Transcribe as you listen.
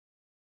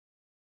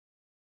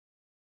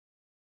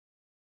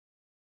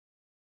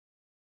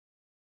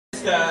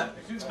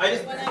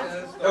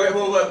Okay,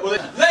 well, ladies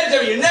and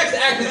gentlemen, your next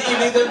act of the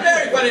evening is a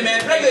very funny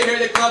man, regularly here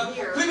at the club.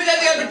 Please be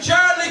dancing up for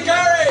Charlie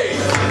Currie!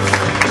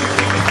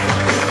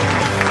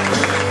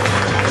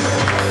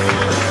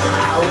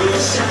 I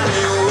wish I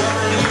knew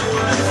what you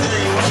were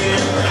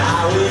thinking.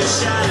 I wish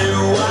I knew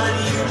what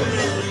you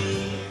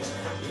believed.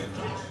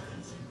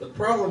 The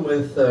problem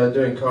with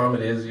doing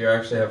comedy is you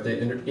actually have to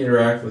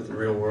interact with the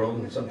real world,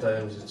 and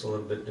sometimes it's a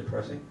little bit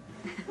depressing.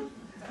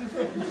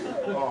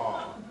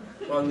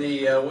 On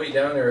the way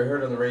down there, I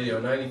heard on the radio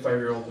a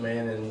 95-year-old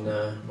man in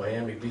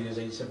Miami beat his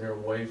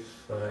 87-year-old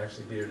wife,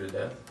 actually beat her to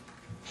death.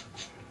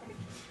 You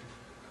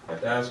have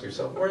to ask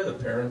yourself, where are the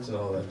parents and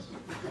all this?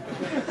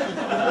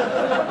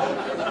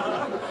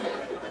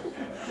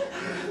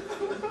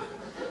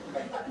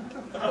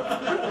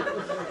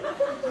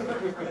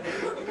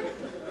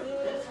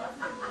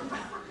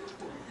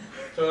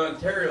 So in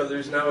Ontario,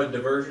 there's now a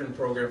diversion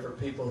program for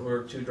people who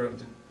are too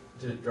drunk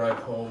to drive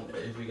home.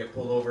 If you get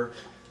pulled over,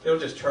 they don't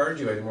just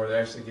charge you anymore, they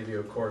actually give you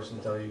a course and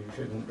tell you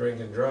shouldn't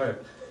drink and drive.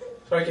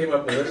 So I came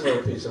up with this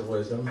little piece of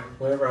wisdom.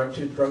 Whenever I'm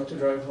too drunk to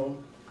drive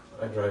home,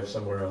 I drive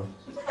somewhere else.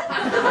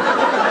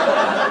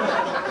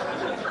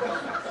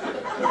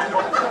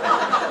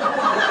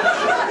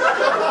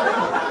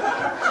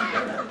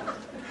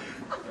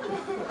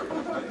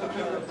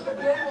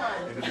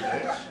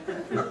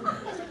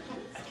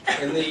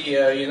 In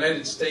the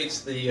United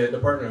States, the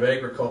Department of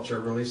Agriculture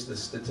released the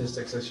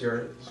statistics this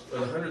year. For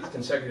the 100th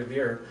consecutive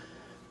year,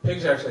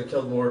 pigs actually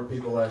killed more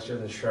people last year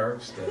than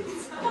sharks did.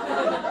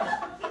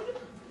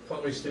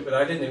 Call me stupid,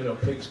 I didn't even know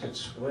pigs could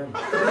swim. So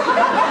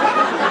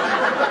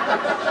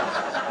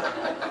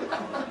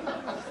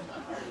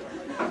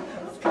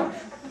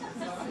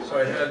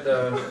I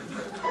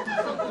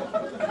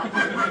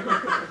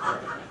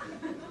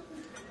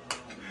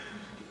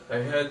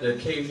had the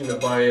occasion to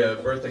buy a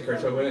birthday card,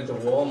 so I went into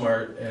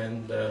Walmart,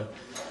 and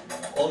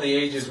all the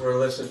ages were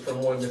listed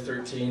from 1 to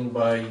 13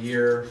 by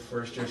year,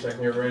 first year,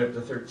 second year, right up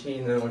to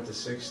 13, then went to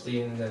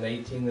 16, then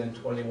 18, then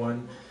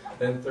 21,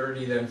 then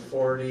 30, then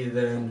 40,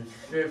 then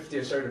 50.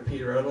 I started to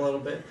peter out a little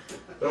bit.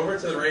 But over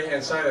to the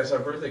right-hand side, I saw a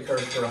birthday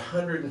card for a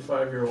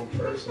 105-year-old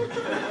person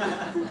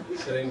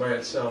sitting by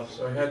itself,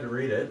 so I had to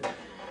read it.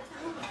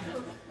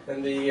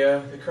 And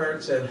the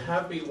card said,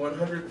 "Happy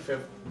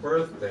 105th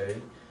birthday.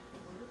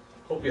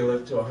 Hope you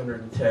live to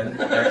 110,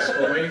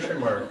 exclamation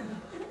mark."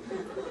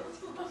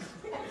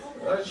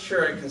 I'm not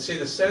sure I can see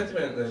the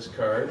sentiment in this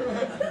card.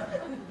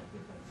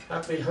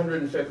 Happy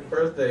 105th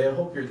birthday, I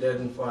hope you're dead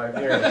in 5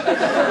 years.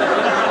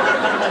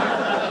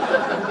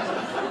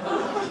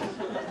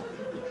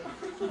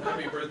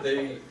 Happy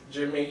birthday,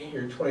 Jimmy,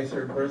 your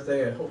 23rd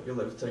birthday, I hope you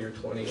live till you're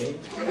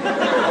 28. To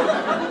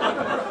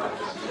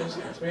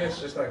me, it's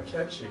just not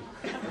catchy.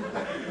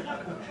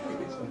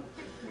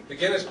 The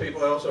Guinness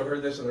people, I also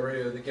heard this on the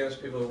radio, the Guinness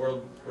people, the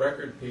world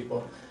record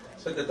people,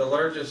 said that the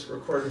largest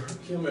recorded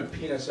human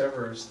penis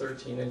ever is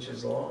 13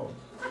 inches long.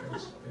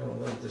 It's a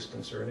little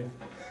disconcerting.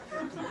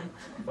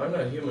 If I'm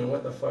not human,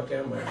 what the fuck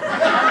am I?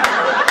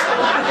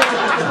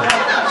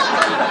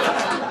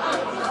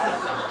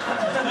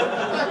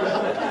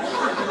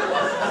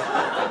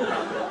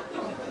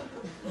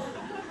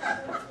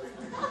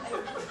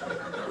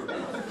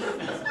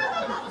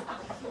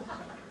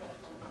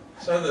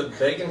 So the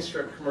bacon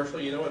strip commercial,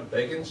 you know what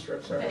bacon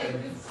strips are?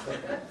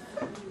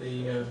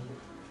 The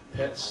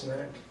pet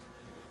snack.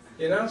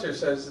 The announcer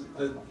says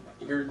that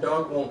your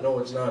dog won't know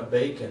it's not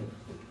bacon.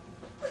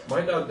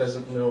 My dog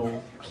doesn't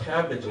know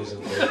cabbage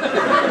isn't bacon.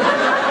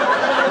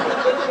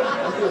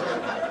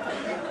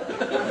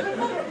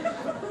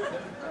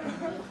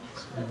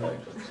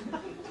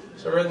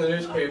 So I read in the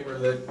newspaper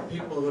that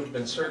people who have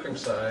been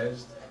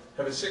circumcised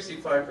have a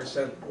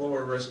 65%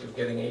 lower risk of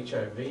getting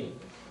HIV.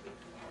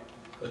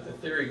 But the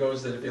theory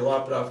goes that if you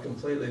lop it off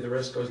completely, the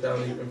risk goes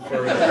down even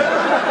further.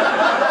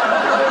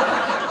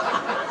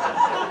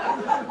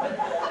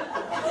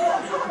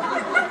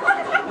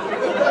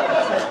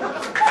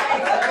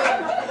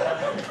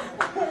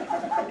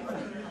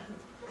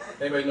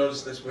 Anybody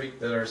noticed this week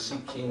that our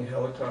Sea King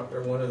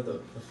helicopter, one of the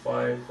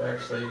 5,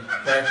 actually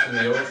crashed in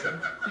the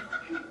ocean?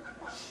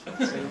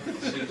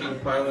 Sea King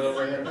pilot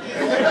over here.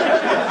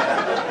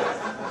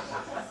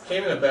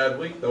 Came in a bad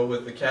week though,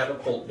 with the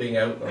catapult being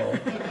out and all.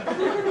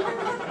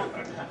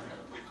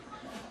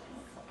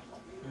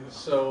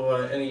 So,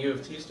 any U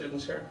of T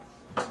students here?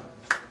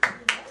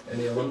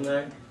 Any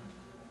alumni?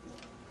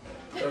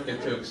 Don't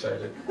get too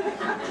excited.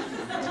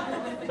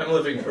 I'm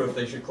living proof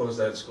they should close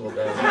that school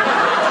down.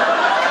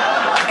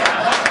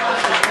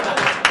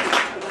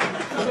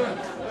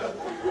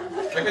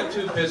 I got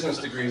 2 business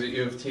degrees at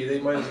U of T. They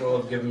might as well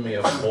have given me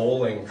a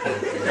bowling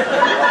trophy.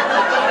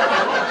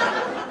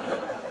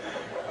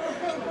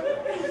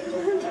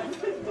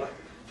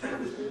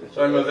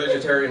 So I'm a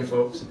vegetarian,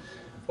 folks.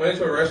 Went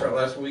into a restaurant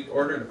last week,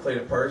 ordered a plate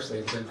of parsley,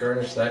 and said,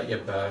 "Garnish that, you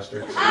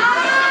bastards."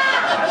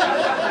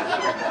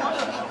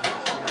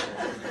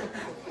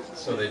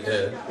 So they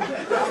did.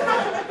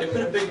 They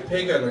put a big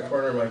pig on the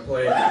corner of my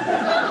plate.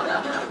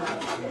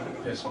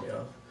 Pissed me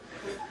off.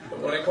 But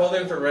when I called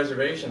in for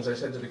reservations, I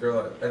said to the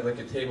girl, "I'd like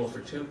a table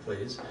for 2,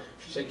 please."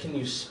 She said, "Can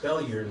you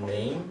spell your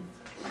name?"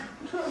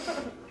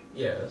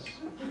 Yes.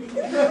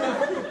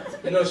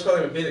 You know,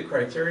 spelling would be the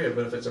criteria,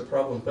 but if it's a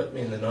problem, put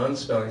me in the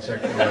non-spelling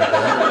section.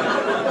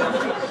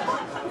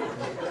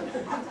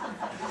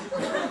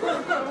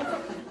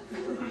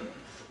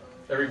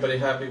 Everybody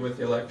happy with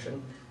the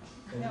election?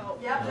 No.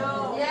 Yep.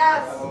 No.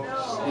 Yes.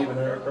 No. Stephen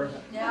Harper?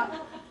 Yeah.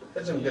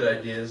 Had some good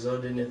ideas, though,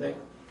 didn't you think?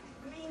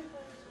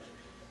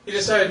 He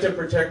decided to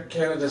protect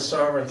Canada's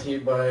sovereignty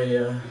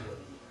by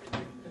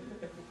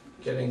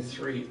getting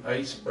 3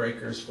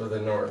 icebreakers for the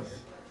North.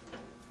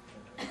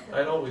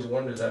 I'd always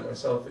wondered that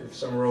myself, if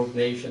some rogue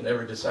nation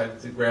ever decided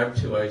to grab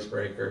 2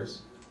 icebreakers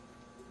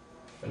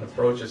and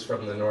approach us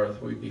from the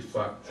North, we'd be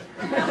fucked.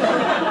 We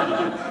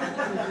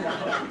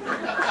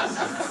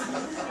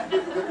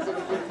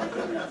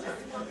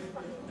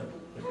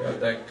got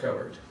that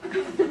covered.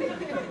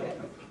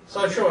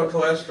 Saw a show on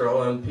cholesterol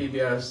on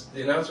PBS.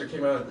 The announcer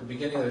came out at the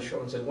beginning of the show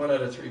and said 1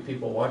 out of 3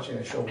 people watching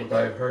the show will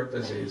die of heart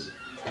disease.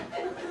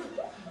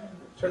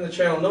 Turn the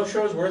channel. No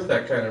show's worth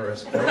that kind of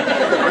risk.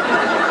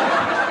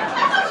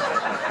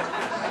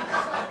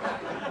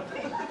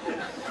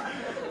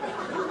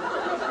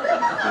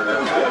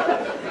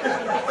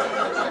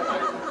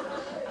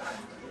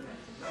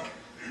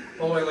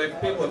 All my life,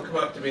 people have come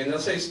up to me and they'll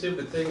say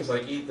stupid things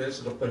like, "Eat this,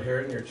 it'll put hair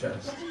in your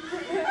chest."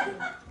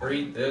 Or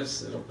 "Eat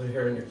this, it'll put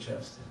hair in your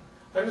chest."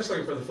 I'm just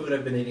looking for the food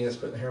I've been eating that's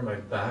putting hair on my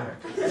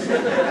back.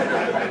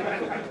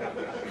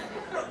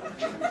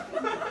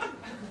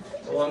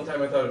 A long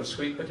time I thought it was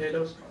sweet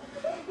potatoes.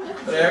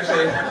 But I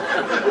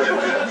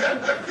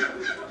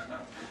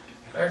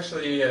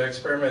actually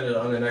experimented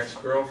on an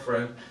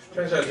ex-girlfriend.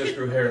 Turns out I just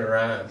grew hair in her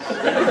ass.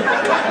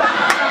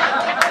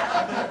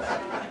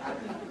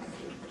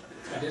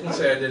 I didn't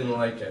say I didn't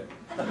like it.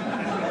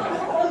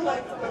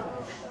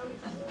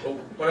 But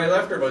when I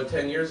left her about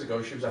 10 years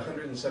ago, she was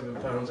 107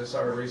 pounds. I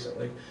saw her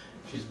recently.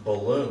 She's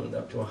ballooned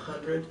up to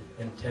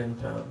 110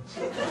 pounds.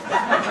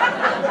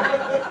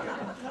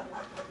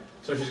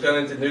 So she's gone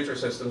into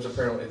Nutrisystems.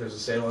 Apparently there's a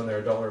sale on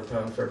there, $1 a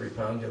pound for every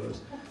pound you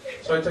lose.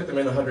 So I took them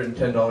in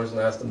 $110 and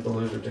asked them to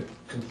lose her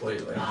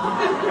completely.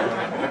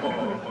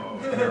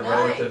 And her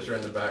relatives are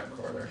in the back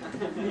corner.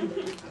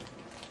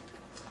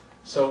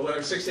 So when I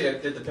was 60, I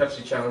did the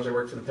Pepsi Challenge. I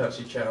worked for the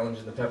Pepsi Challenge,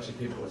 and the Pepsi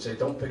people would say,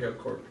 "Don't pick up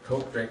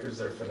Coke drinkers,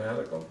 they're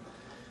fanatical."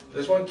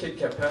 This one kid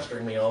kept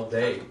pestering me all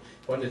day. He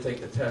wanted to take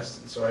the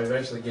test, and so I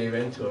eventually gave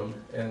in to him,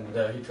 and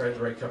he tried the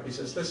right cup. He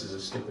says, "This is a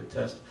stupid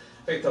test.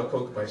 I can tell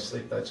Coke in my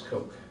sleep, that's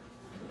Coke."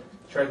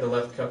 Tried the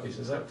left cup. He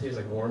says, "That tastes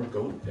like warm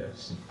goat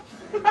piss."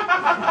 I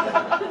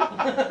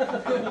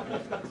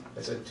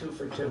said, 2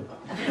 for 2.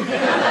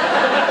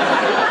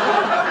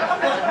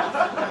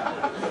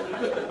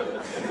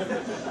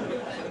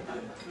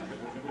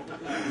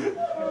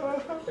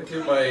 I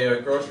do my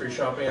grocery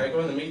shopping. I go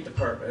in the meat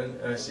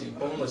department and I see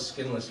boneless,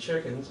 skinless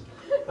chickens.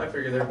 I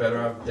figure they're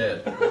better off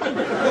dead.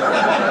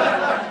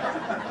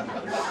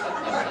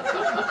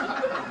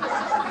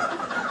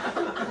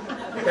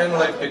 Kind of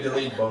like to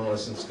delete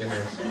boneless and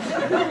skinless.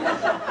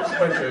 Just a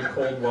bunch of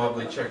cold,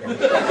 wobbly chickens.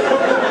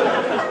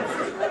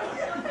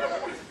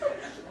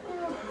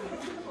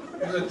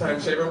 Here's a time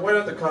saver. Why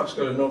don't the cops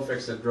go to no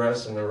fixed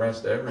address and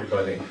arrest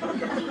everybody?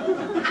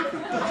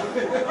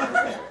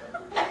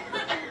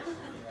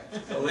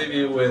 I'll leave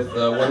you with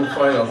one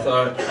final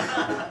thought.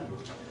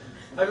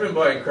 I've been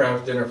buying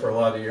Kraft dinner for a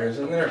lot of years,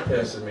 and they're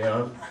pissing me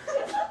off.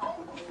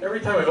 Every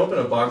time I open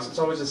a box, it's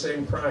always the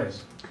same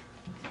price.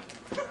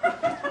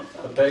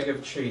 A bag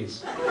of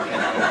cheese.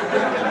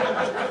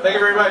 Thank you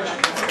very much.